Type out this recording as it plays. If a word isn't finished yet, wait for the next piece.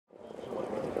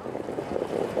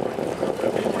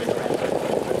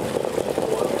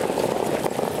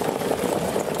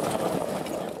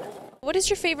What is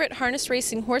your favorite harness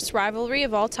racing horse rivalry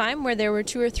of all time, where there were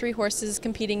 2 or 3 horses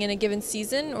competing in a given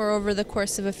season or over the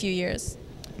course of a few years?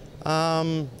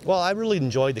 Well, I really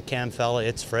enjoyed the Camfella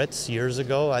It's Fritz years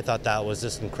ago. I thought that was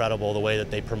just incredible the way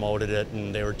that they promoted it,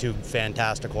 and they were 2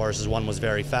 fantastic horses. One was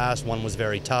very fast, one was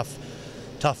very tough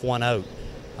one out.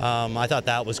 I thought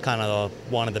that was kind of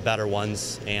one of the better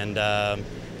ones, and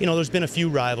you know, there's been a few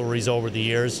rivalries over the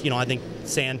years. You know, I think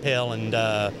Sandpail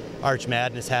and Arch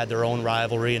Madness had their own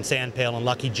rivalry, and Sandpail and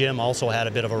Lucky Jim also had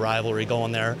a bit of a rivalry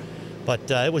going there,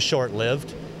 but it was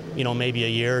short-lived. You know, maybe a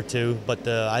year or 2, but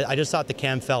I just thought the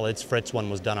Camfella It's Fritz one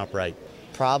was done up right.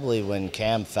 Probably when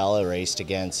Camfella raced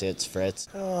against It's Fritz.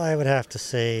 Oh, I would have to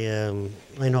say,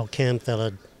 I know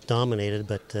Camfella dominated,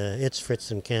 but It's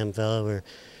Fritz and Camfella were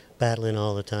battling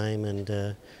all the time, and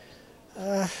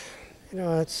you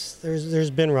know,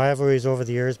 there's been rivalries over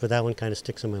the years, but that one kind of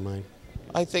sticks in my mind.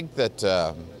 I think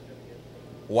that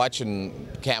watching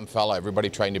Camfella, everybody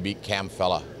trying to beat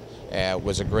Camfella,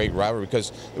 was a great rivalry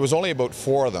because there was only about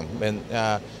 4 of them, and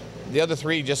the other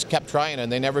 3 just kept trying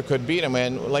and they never could beat him.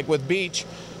 And like with Beach,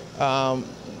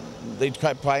 they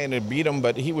kept trying to beat him,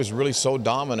 but he was really so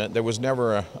dominant. There was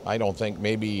never, I don't think,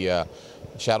 maybe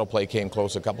Shadow Play came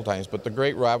close a couple times, but the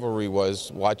great rivalry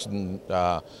was watching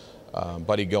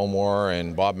Buddy Gilmore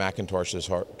and Bob McIntosh's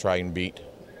try and beat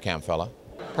Camfella.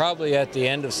 Probably at the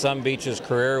end of Some Beach's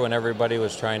career when everybody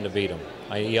was trying to beat him.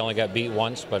 He only got beat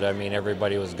once, but I mean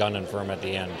everybody was gunning for him at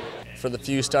the end. For the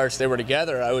few starts they were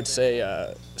together, I would say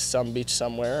Some Beach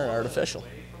Somewhere and Artificial.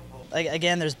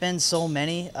 Again, there's been so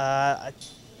many.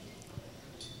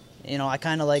 You know, I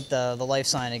kind of like the life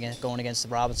sign going against the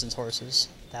Robinsons horses.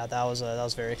 That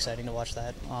was very exciting to watch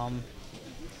that.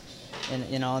 And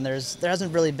you know, and there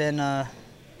hasn't really been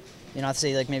you know, I'd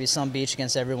say like maybe Some Beach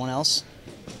against everyone else.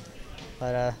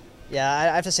 But yeah,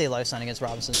 I have to say life sign against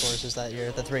Robinson's horses that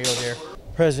year, the 3-year-old year.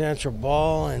 Presidential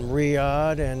Ball and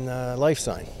Riyadh and life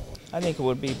sign. I think it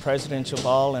would be Presidential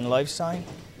Ball and life sign.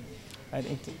 I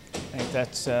think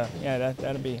that's yeah,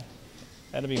 that'd be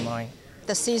mine.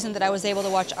 The season that I was able to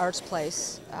watch Art's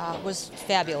Place was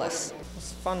fabulous. It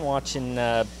was fun watching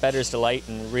Better's Delight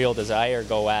and Real Desire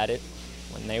go at it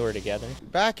when they were together.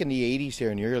 Back in the 80s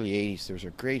here, in the early 80s, there was a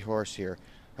great horse here.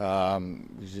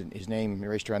 His name, he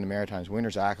raced around the Maritimes,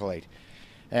 Winner's Acolyte.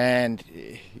 And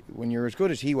when you're as good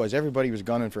as he was, everybody was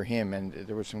gunning for him, and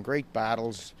there were some great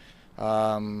battles.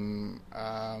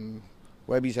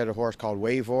 Webby's had a horse called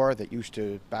Wavor that used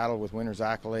to battle with Winner's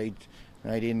Acolyte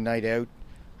night in, night out.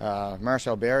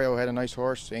 Marcel Berrio had a nice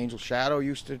horse. Angel Shadow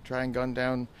used to try and gun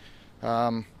down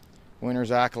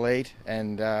Winner's Acolyte.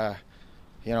 And,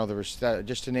 you know, there was,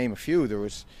 just to name a few, there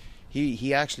was,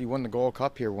 he actually won the Gold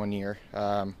Cup here one year.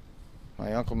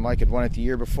 My Uncle Mike had won it the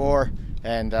year before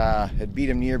and had beat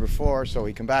him the year before, so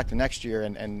he came back the next year,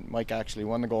 and Mike actually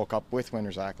won the Gold Cup with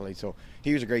Winner's Accolade, so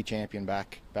he was a great champion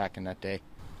back in that day.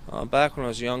 Back when I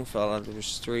was a young fella, there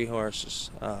was 3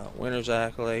 horses, Winner's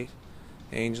Accolade,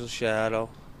 Angel Shadow,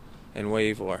 and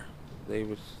Wavor.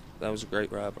 That was a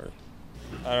great rivalry.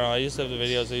 I don't know, I used to have the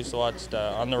videos I used to watch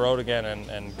On the Road Again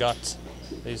and Guts.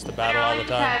 They used to battle all the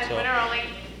time, so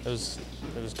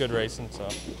it was good racing, so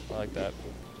I like that.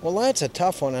 Well, that's a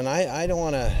tough one, and I don't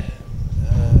want to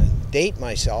date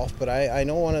myself, but I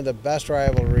know one of the best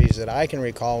rivalries that I can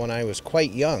recall when I was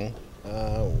quite young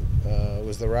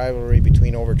was the rivalry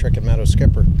between Overtrick and Meadow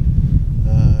Skipper.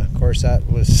 Of course, that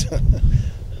was,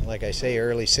 like I say,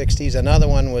 early 60s. Another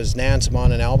one was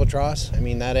Nansemond and Albatross. I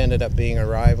mean, that ended up being a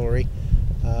rivalry.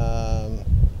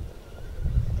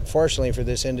 Fortunately for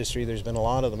this industry, there's been a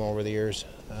lot of them over the years.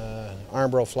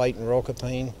 Armbro Flight and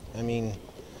Rocapane, I mean,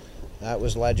 that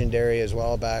was legendary as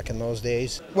well back in those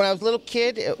days. When I was a little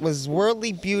kid, it was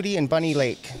Worldly Beauty and Bunny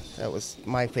Lake. That was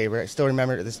my favorite. I still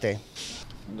remember it to this day.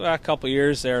 A couple of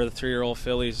years there, the 3-year-old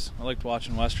fillies. I liked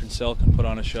watching Western Silk and put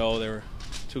on a show. They were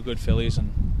 2 good fillies,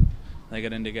 and they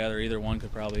got in together. Either one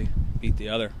could probably beat the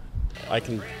other. I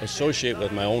can associate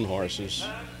with my own horses.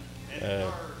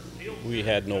 We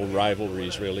had no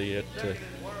rivalries really.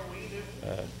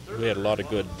 We had a lot of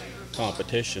good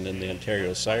competition in the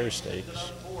Ontario Sire Stakes.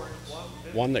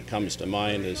 One that comes to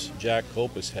mind is Jack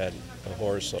Copus had a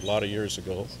horse a lot of years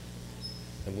ago,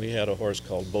 and we had a horse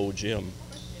called Beau Jim,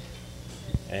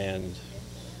 and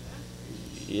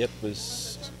it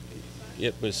was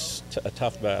a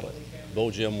tough battle.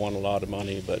 Beau Jim won a lot of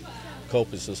money, but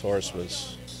Copus's horse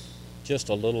was just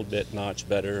a little bit notch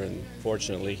better, and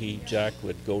fortunately Jack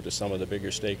would go to some of the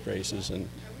bigger stake races and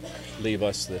leave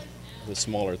us the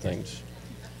smaller things.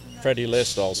 Freddie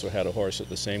List also had a horse at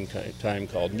the same time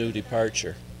called New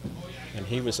Departure, and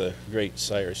he was a great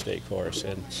sire stake horse,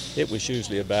 and it was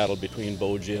usually a battle between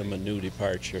Beau Jim and New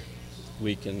Departure,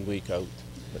 week in, week out.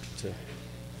 But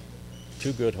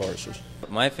two good horses.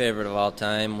 My favorite of all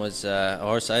time was a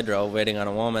horse I drove, Waiting on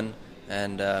a Woman,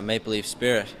 and Maple Leaf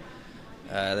Spirit.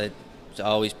 They was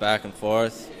always back and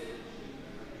forth.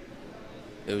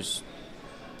 It was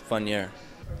a fun year.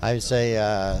 I would say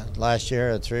last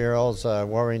year, the 3-year-olds,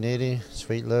 Warry Needy,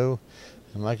 Sweet Lou,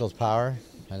 and Michael's Power.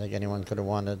 I think anyone could have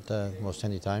won it most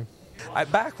any time.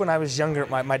 Back when I was younger,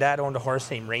 my dad owned a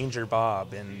horse named Ranger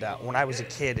Bob, and when I was a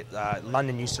kid,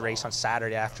 London used to race on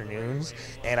Saturday afternoons,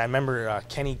 and I remember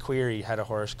Kenny Query had a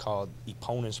horse called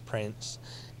Epona's Prince,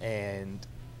 and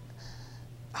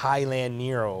Highland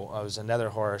Nero was another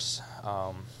horse.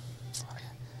 I'm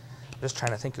just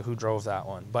trying to think of who drove that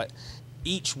one, but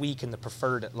each week in the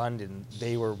preferred at London,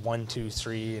 they were 1, 2,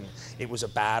 3, and it was a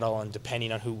battle, and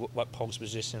depending on what post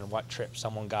position and what trip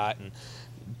someone got, and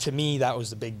to me, that was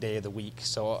the big day of the week,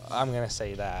 so I'm going to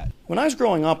say that. When I was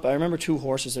growing up, I remember two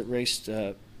horses that raced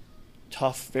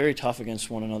tough, very tough against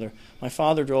one another. My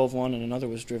father drove one, and another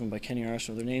was driven by Kenny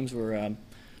Arsenault. Their names were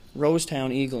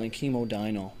Rosetown Eagle and Chemo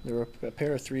Dino. They were a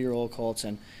pair of 3-year-old colts,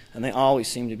 and they always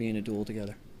seemed to be in a duel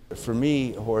together. For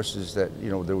me, horses that,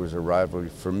 there was a rivalry,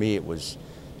 for me it was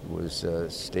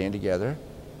Staying Together,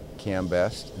 Cam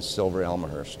Best, and Silver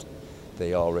Elmhurst.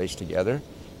 They all raced together,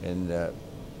 and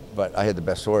but I had the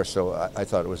best horse, so I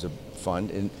thought it was fun.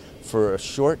 And for a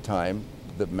short time,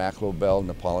 the Maclo Bell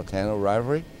Napolitano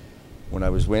rivalry, when I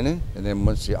was winning, and then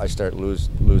once I started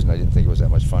losing, I didn't think it was that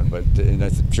much fun. But and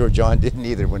I'm sure John didn't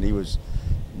either. When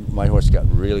my horse got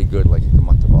really good, like in the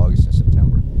month of August and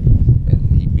September,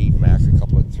 and he beat Mac a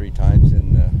couple of 3 times,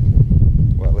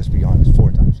 and well, let's be honest,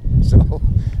 4 times. So,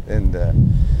 and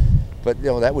but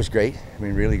that was great. I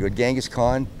mean, really good. Genghis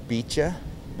Khan beat you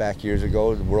back years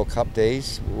ago, the World Cup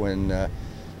days, when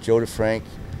Joe DeFrank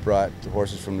brought the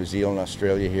horses from New Zealand,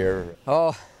 Australia here.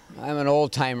 Oh, I'm an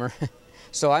old timer,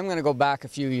 so I'm going to go back a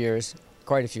few years,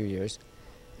 quite a few years.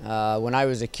 When I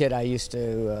was a kid, I used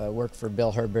to work for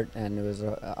Bill Herbert,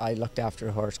 and I looked after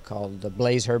a horse called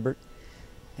Blaze Herbert,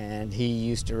 and he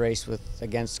used to race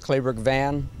against Clayburgh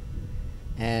Van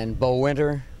and Bo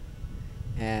Winter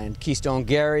and Keystone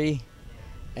Gary.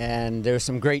 And there were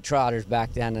some great trotters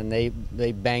back then, and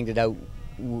they banged it out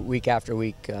week after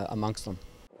week amongst them.